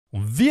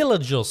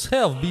Villagers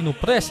have been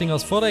oppressing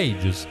us for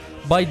ages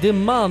by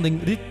demanding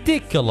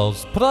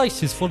ridiculous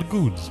prices for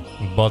goods.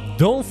 But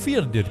don't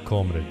fear, dear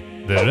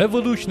comrade. The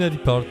Revolutionary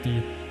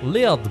Party,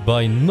 led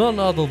by none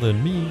other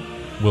than me,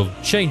 will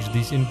change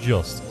this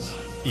injustice.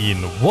 In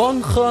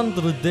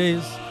 100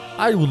 days,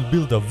 I will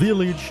build a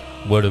village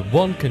where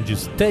one can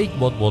just take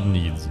what one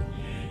needs.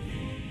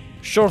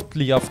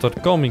 Shortly after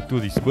coming to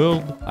this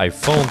world, I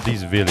found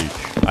this village.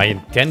 I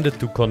intended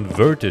to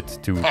convert it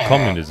to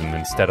communism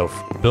instead of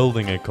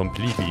building a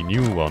completely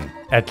new one.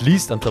 At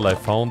least until I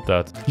found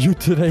that you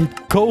trade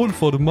coal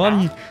for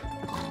money,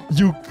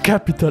 you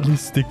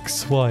capitalistic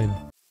swine.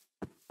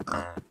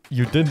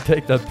 You didn't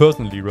take that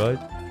personally, right?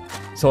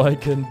 So I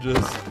can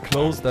just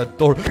close that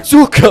door.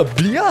 Suka,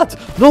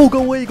 bliat! No,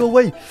 go away, go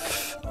away!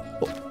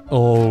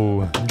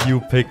 Oh,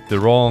 you picked the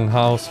wrong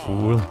house,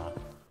 fool.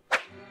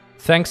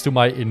 Thanks to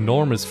my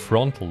enormous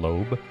frontal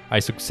lobe, I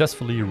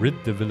successfully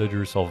rid the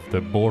villagers of the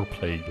boar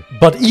plague.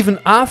 But even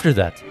after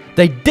that,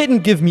 they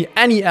didn't give me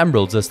any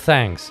emeralds as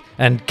thanks,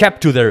 and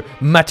kept to their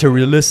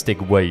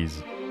materialistic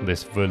ways.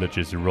 This village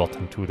is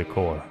rotten to the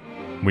core.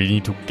 We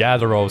need to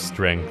gather our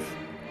strength,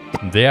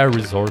 their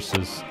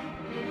resources,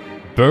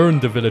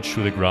 burn the village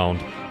to the ground,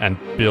 and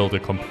build a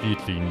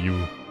completely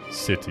new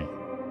city.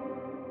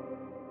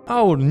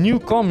 Our new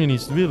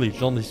communist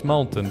village on this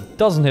mountain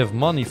doesn't have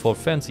money for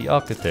fancy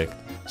architect.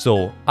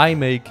 So I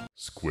make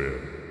square.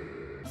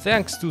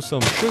 Thanks to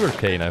some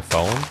sugarcane I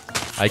found,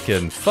 I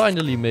can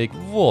finally make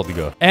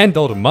vodka and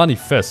our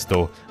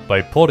manifesto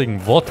by pouring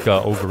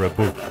vodka over a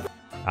book.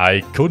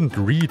 I couldn't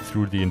read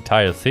through the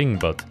entire thing,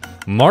 but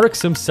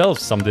Marx himself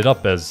summed it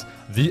up as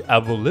the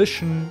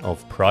abolition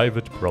of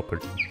private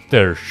property.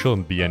 There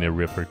shouldn't be any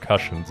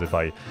repercussions if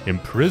I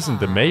imprison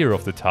the mayor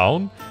of the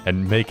town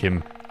and make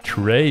him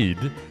trade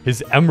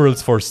his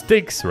emeralds for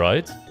sticks,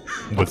 right?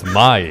 With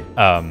my,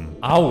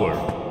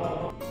 our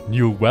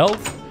new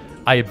wealth,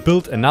 I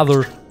built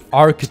another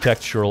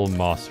architectural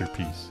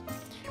masterpiece.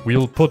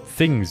 We'll put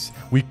things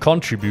we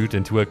contribute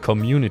into a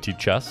community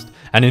chest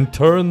and in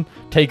turn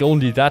take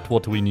only that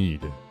what we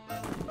need.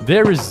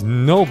 There is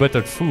no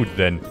better food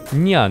than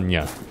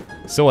nya,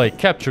 so I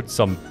captured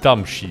some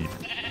dumb sheep.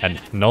 And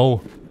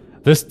no,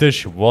 this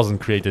dish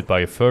wasn't created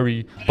by a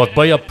furry, but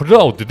by a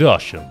proud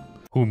Russian,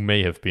 who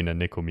may have been a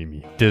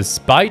Nikomimi.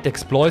 Despite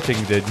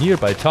exploiting the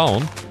nearby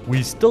town,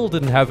 we still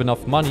didn't have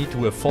enough money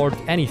to afford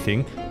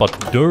anything but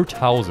dirt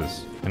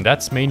houses. And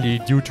that's mainly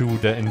due to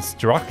the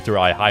instructor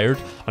I hired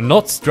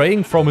not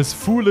straying from his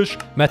foolish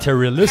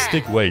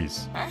materialistic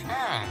ways.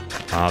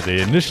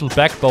 The initial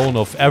backbone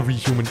of every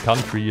human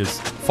country is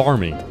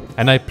farming,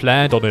 and I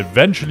planned on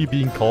eventually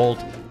being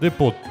called the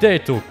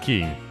Potato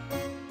King.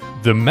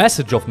 The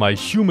message of my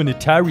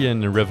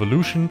humanitarian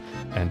revolution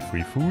and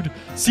free food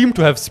seemed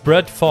to have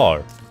spread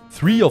far.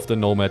 3 of the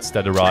nomads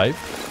that arrive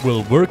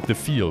will work the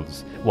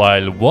fields,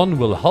 while 1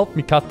 will help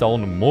me cut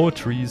down more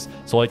trees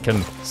so I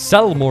can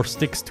sell more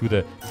sticks to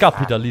the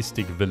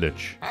capitalistic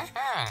village.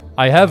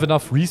 I have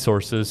enough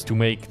resources to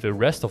make the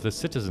rest of the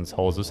citizens'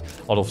 houses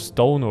out of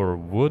stone or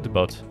wood,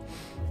 but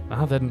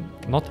then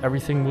not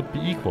everything would be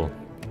equal.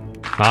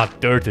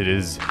 Dirt it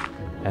is.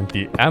 And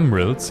the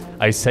emeralds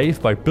I save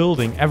by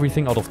building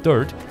everything out of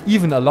dirt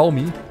even allow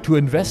me to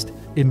invest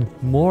in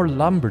more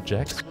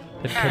lumberjacks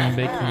that can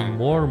make me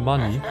more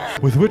money,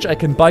 with which I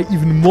can buy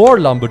even more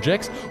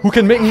lumberjacks who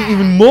can make me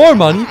even more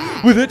money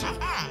with it.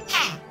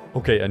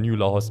 Okay, a new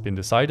law has been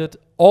decided.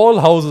 All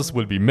houses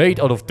will be made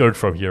out of dirt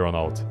from here on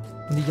out.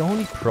 The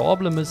only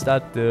problem is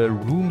that the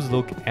rooms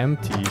look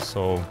empty,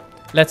 so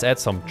let's add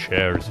some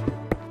chairs.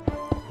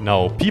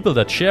 Now, people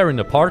that share an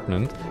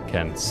apartment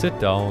can sit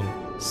down,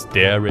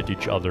 stare at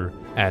each other,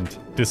 and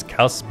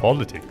discuss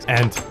politics.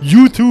 And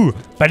you too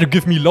better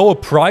give me lower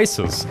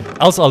prices,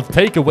 else I'll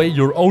take away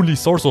your only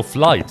source of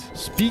light.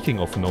 Speaking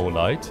of no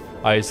light,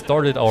 I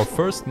started our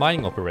first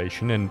mining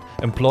operation and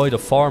employed a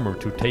farmer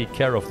to take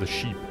care of the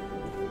sheep.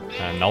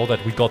 And now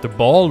that we got the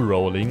ball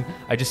rolling,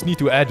 I just need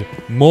to add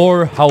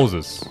more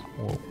houses.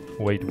 Oh,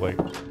 wait.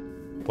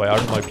 Why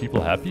aren't my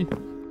people happy?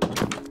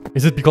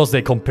 Is it because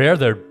they compare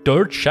their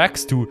dirt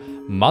shacks to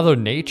Mother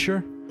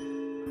Nature?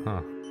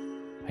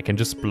 I can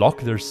just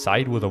block their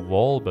side with a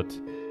wall, but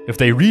if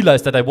they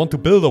realize that I want to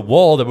build a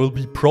wall, there will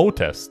be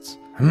protests.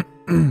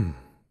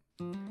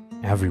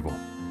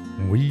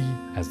 Everyone, we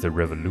as the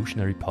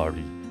Revolutionary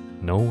Party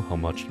know how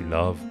much you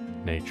love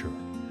nature.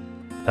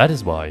 That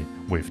is why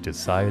we've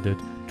decided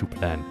to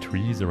plant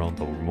trees around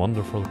our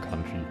wonderful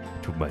country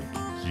to make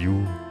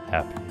you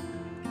happy.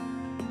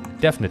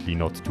 Definitely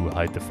not to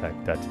hide the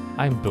fact that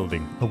I'm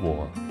building a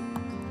wall.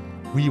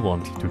 We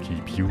want to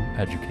keep you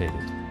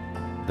educated.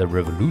 The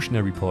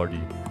Revolutionary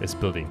Party is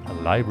building a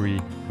library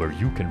where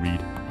you can read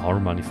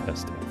our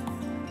manifesto.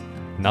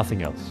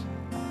 Nothing else.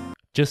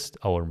 Just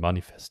our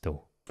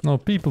manifesto. No,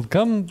 people,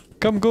 come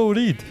go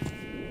read.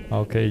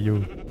 Okay,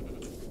 you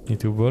need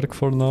to work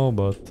for now,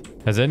 but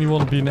has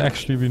anyone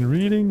actually been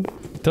reading?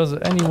 Does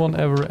anyone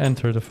ever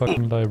enter the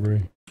fucking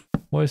library?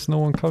 Why is no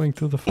one coming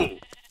to the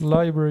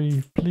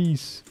library,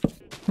 please?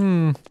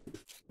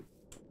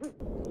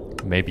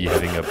 Maybe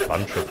having a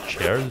bunch of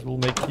chairs will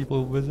make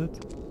people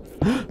visit.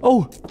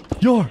 Oh,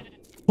 Yor!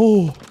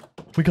 Oh,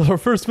 we got our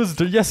first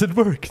visitor. Yes, it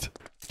worked.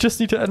 Just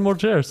need to add more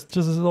chairs,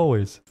 just as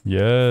always.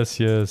 Yes,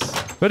 yes.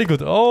 Very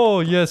good. Oh,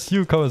 yes,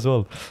 you come as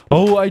well.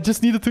 Oh, I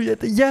just needed to...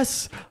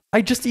 Yes!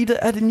 I just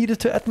needed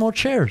to add more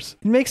chairs.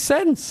 It makes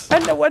sense.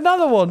 And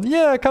another one.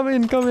 Yeah, come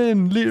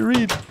in,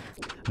 read.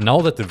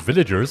 Now that the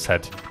villagers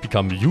had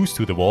become used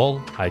to the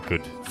wall, I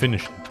could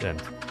finish it.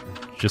 And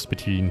just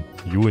between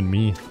you and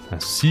me,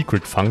 a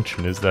secret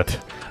function is that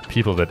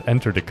people that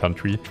enter the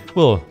country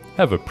will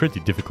have a pretty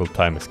difficult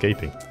time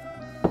escaping.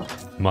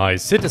 My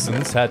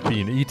citizens had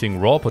been eating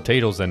raw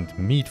potatoes and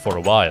meat for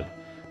a while.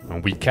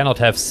 And we cannot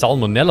have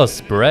salmonella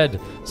spread,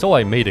 so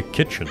I made a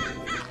kitchen.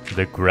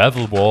 The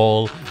gravel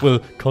wall will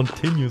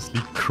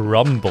continuously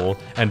crumble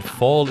and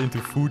fall into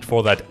food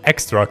for that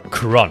extra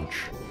crunch.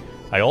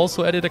 I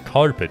also added a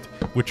carpet,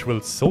 which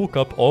will soak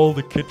up all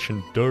the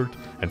kitchen dirt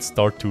and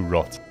start to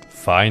rot.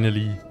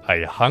 Finally,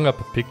 I hung up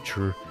a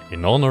picture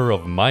in honor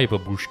of my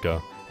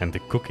babushka and the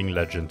cooking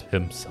legend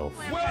himself.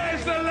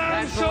 Where's the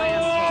lamb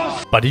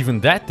sauce? But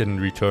even that didn't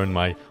return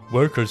my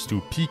workers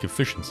to peak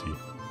efficiency.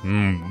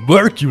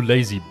 Work, you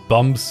lazy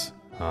bums!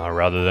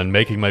 Rather than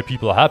making my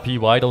people happy,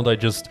 why don't I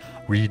just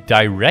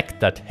redirect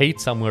that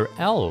hate somewhere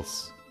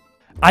else?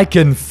 I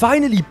can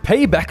finally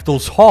pay back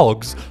those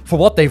hogs for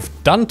what they've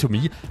done to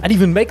me and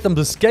even make them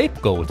the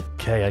scapegoat.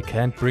 Okay, I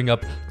can't bring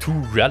up too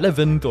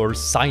relevant or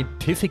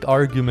scientific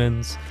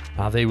arguments.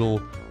 They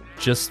will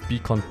just be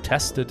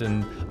contested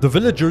and the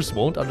villagers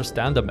won't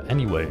understand them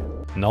anyway.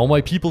 Now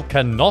my people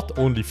can not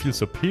only feel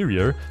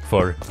superior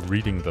for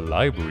reading the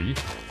library,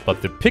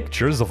 but the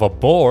pictures of a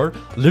boar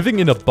living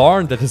in a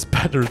barn that is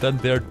better than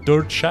their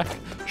dirt shack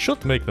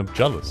should make them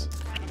jealous.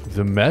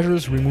 The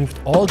measures removed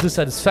all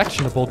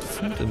dissatisfaction about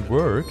food and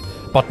work,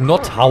 but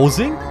not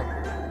housing?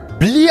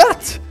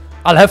 Bliat!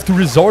 I'll have to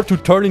resort to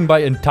turning my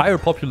entire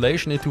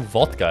population into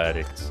vodka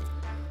addicts.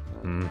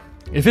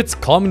 If it's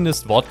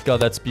communist vodka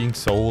that's being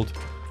sold,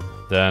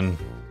 then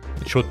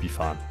it should be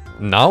fun.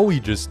 Now we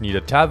just need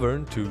a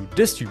tavern to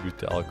distribute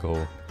the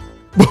alcohol.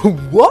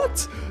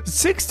 What?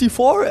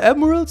 64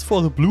 emeralds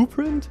for the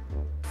blueprint?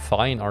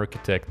 Fine,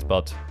 architect,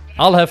 but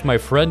I'll have my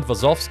friend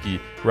Vazovsky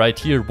right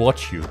here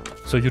watch you,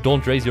 so you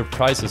don't raise your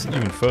prices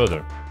even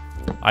further.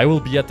 I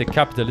will be at the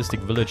capitalistic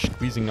village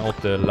squeezing out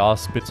the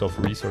last bits of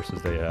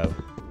resources they have.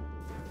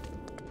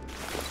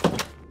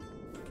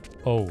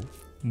 Oh,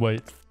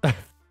 wait.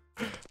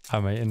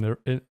 Am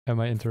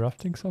I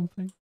interrupting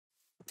something?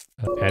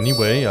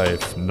 Anyway, I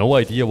have no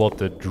idea what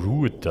the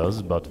druid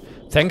does, but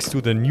thanks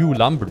to the new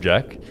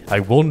lumberjack, I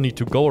won't need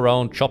to go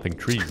around chopping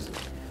trees.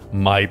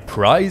 My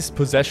prized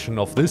possession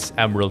of this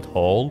emerald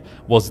hall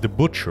was the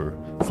butcher,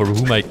 for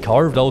whom I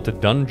carved out a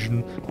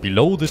dungeon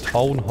below the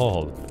town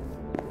hall.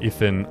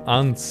 If an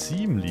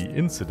unseemly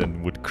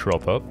incident would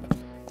crop up,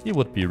 he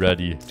would be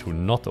ready to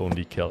not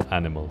only kill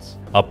animals.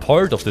 A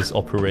part of this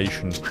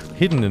operation,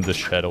 hidden in the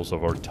shadows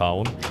of our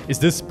town, is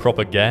this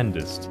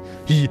propagandist.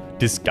 He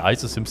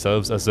disguises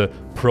himself as a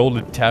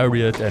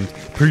proletariat and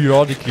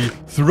periodically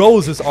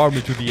throws his arm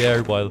into the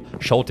air while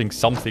shouting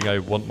something I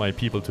want my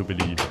people to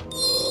believe.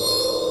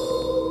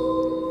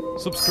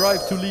 Subscribe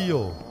to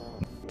Leo.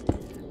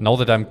 Now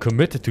that I'm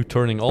committed to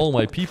turning all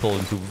my people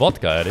into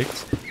vodka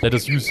addicts, let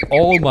us use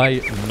all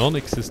my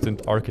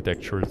non-existent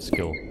architectural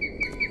skill.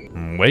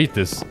 Wait,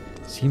 this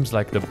seems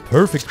like the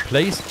perfect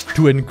place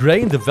to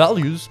ingrain the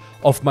values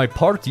of my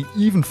party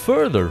even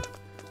further.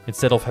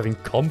 Instead of having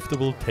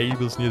comfortable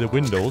tables near the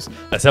windows,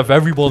 let's have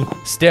everyone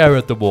stare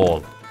at the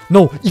wall.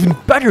 No, even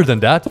better than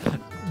that,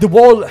 the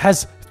wall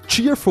has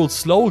cheerful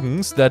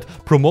slogans that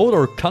promote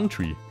our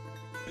country.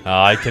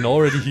 I can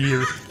already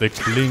hear the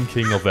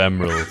clinking of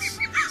emeralds.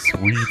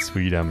 Sweet,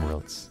 sweet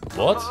emeralds.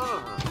 What?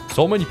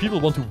 So many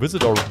people want to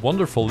visit our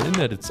wonderful inn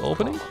at its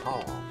opening?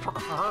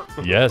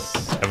 Yes,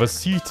 have a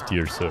seat,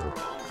 dear sir.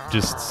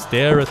 Just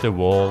stare at the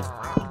wall,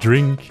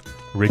 drink,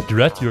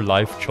 regret your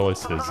life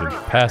choices, and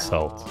pass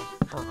out.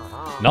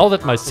 Now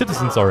that my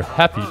citizens are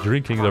happy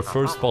drinking their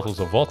first bottles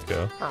of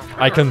vodka,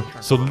 I can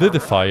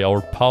solidify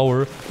our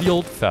power the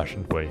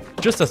old-fashioned way.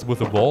 Just as with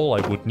the wall,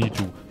 I would need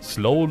to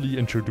slowly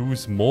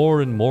introduce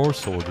more and more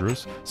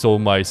soldiers so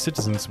my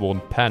citizens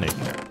won't panic.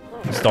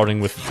 Starting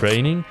with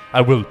training,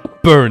 I will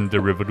burn the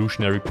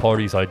Revolutionary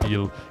Party's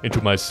ideal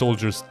into my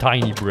soldiers'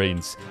 tiny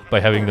brains by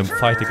having them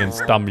fight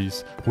against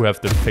dummies who have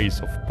the face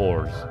of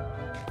boars.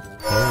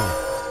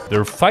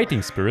 Their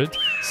fighting spirit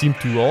seemed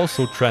to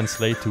also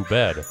translate to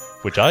bad,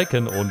 which I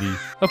can only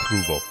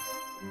approve of.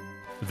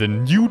 The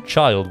new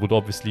child would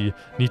obviously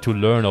need to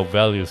learn our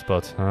values,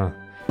 but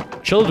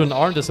children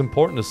aren't as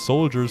important as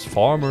soldiers,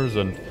 farmers,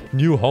 and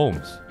new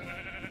homes.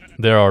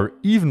 There are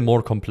even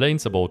more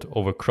complaints about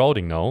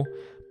overcrowding now.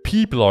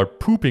 People are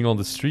pooping on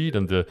the street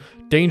and the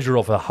danger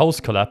of a house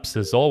collapse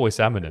is always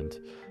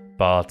imminent.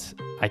 But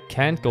I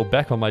can't go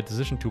back on my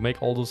decision to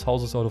make all those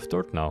houses out of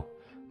dirt now.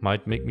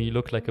 Might make me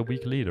look like a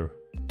weak leader.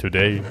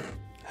 Today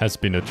has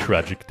been a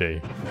tragic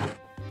day.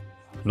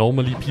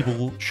 Normally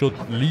people should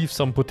leave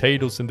some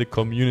potatoes in the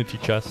community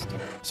chest,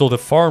 so the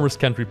farmers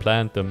can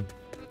replant them.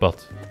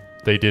 But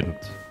they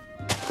didn't.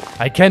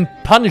 I can't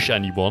punish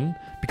anyone,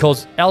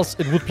 because else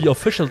it would be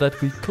official that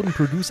we couldn't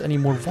produce any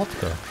more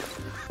vodka.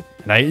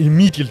 And I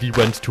immediately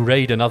went to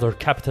raid another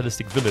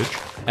capitalistic village,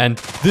 and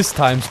this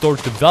time stored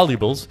the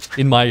valuables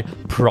in my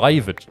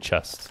private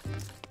chest.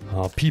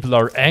 People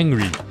are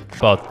angry,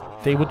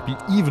 but they would be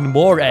even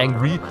more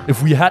angry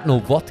if we had no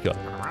vodka.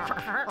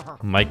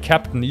 My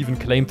captain even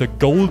claimed a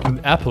golden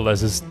apple as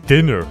his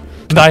dinner,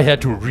 and I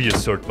had to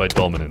reassert my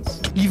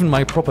dominance. Even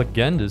my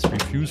propagandist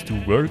refused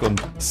to work on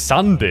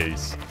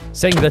Sundays,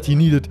 saying that he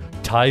needed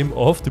time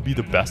off to be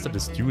the best at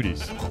his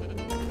duties.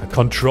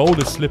 Control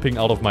is slipping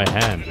out of my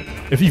hand.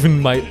 If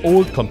even my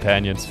old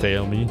companions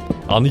fail me,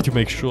 I'll need to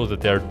make sure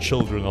that their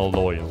children are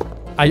loyal.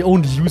 I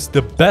only use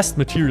the best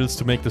materials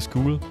to make the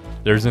school.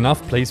 There's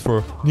enough place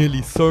for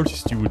nearly 30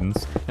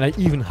 students, and I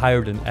even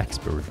hired an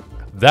expert.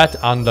 That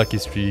unlucky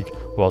streak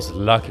was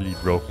luckily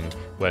broken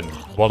when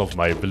one of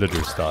my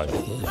villagers died.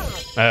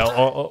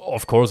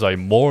 Of course I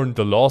mourned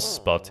the loss,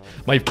 but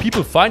my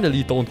people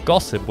finally don't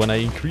gossip when I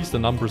increase the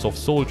numbers of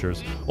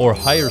soldiers or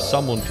hire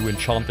someone to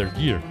enchant their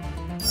gear.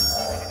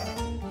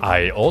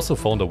 I also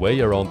found a way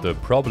around the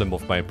problem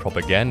of my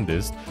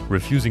propagandist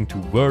refusing to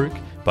work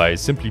by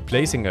simply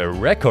placing a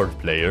record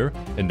player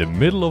in the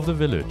middle of the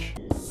village.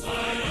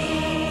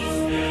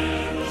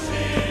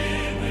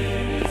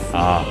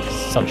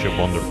 Such a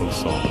wonderful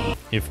song.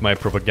 If my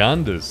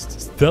propagandist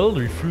still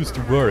refused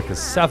to work a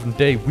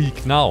 7-day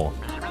week now,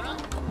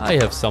 I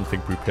have something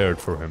prepared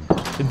for him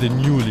in the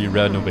newly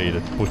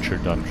renovated Butcher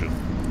Dungeon.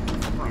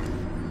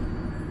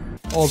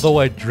 Although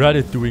I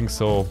dreaded doing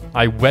so,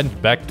 I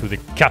went back to the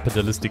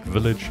capitalistic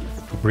village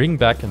to bring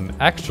back an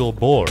actual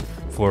board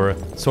for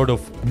a sort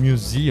of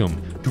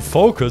museum to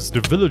focus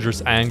the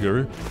villagers'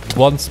 anger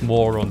once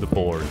more on the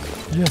board.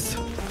 Yes.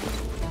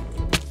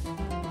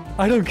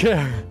 I don't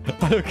care.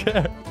 I don't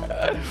care.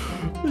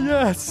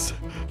 Yes.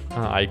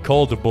 I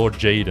called the board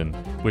Jaden,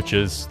 which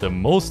is the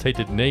most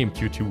hated name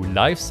due to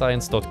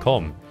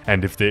lifescience.com.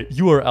 And if the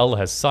URL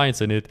has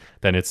science in it,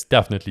 then it's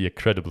definitely a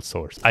credible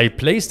source. I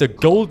placed a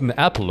golden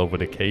apple over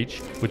the cage,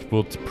 which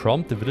would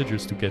prompt the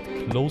villagers to get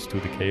close to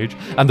the cage,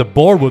 and the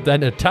boar would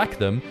then attack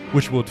them,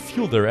 which would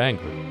fuel their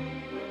anger.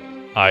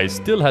 I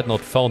still had not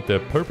found the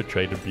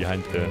perpetrator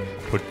behind the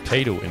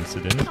potato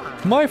incident.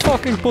 My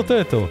fucking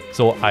potato!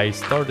 So I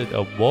started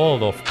a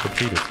wall of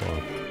potato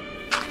farm.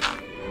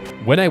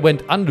 When I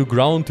went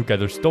underground to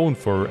gather stone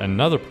for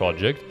another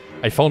project,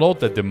 I found out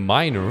that the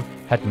miner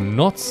had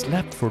not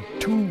slept for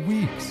 2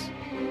 weeks.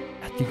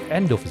 At the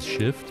end of his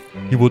shift,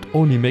 he would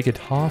only make it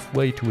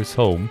halfway to his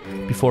home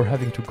before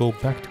having to go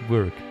back to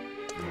work.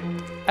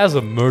 As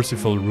a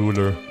merciful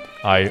ruler,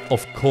 I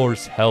of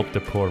course helped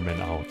the poor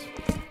man out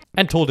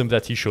and told him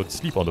that he should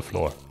sleep on the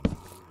floor.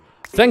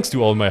 Thanks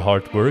to all my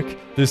hard work,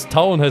 this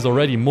town has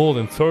already more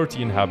than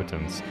 30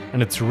 inhabitants,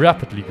 and it's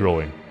rapidly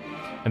growing.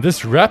 In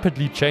this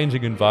rapidly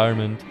changing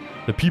environment,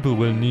 the people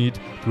will need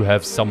to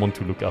have someone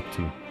to look up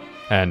to.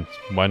 And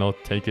why not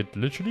take it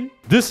literally?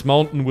 This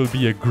mountain will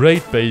be a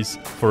great base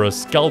for a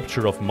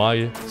sculpture of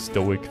my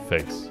stoic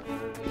face.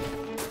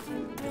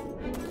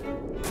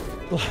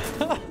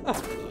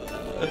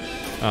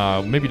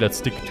 Maybe let's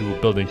stick to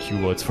building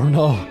keywords for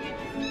now.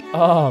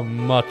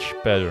 Much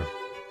better.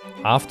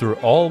 After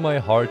all my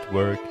hard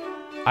work,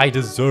 I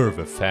deserve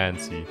a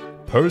fancy,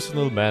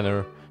 personal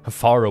manor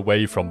far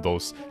away from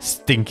those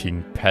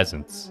stinking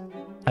peasants.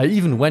 I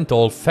even went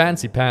all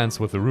fancy pants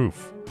with a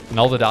roof.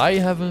 Now that I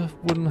have a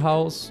wooden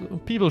house,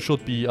 people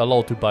should be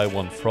allowed to buy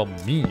one from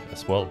me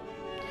as well.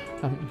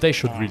 They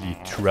should really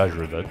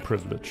treasure that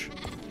privilege.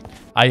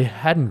 I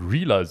hadn't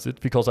realized it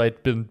because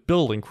I'd been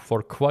building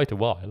for quite a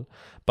while,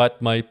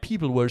 but my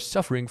people were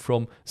suffering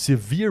from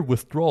severe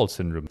withdrawal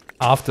syndrome.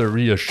 After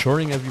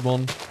reassuring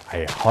everyone,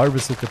 I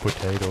harvested the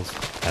potatoes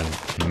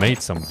and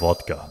made some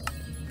vodka.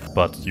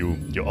 But you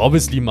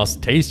obviously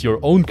must taste your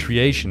own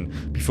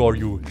creation before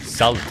you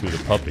sell it to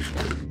the public.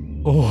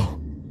 Oh.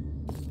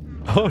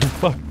 Holy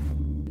fuck.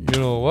 You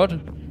know what?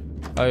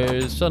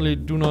 I suddenly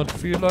do not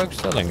feel like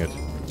selling it.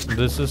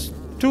 This is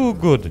too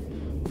good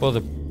for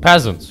the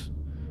peasants.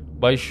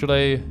 Why should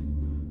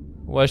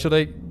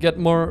I get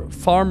more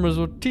farmers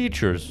or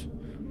teachers?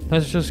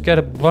 Let's just get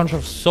a bunch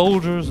of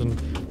soldiers and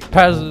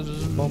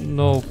peasants,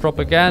 no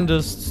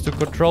propagandists to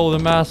control the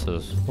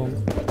masses.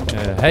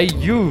 Hey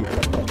you!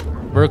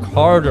 Work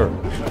harder.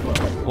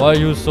 Why are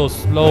you so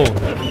slow?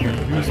 You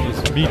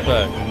useless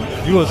meatbag.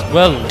 You as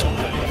well.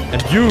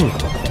 And you!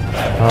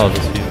 Oh,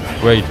 this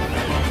feels great.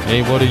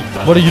 Hey, what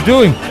are you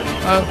doing?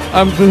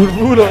 I'm the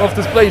ruler of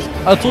this place.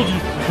 I told you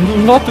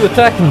not to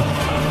attack me.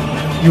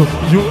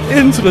 You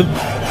insolent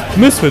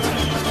misfits.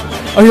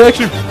 Are you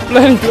actually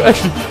planning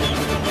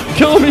to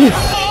kill me?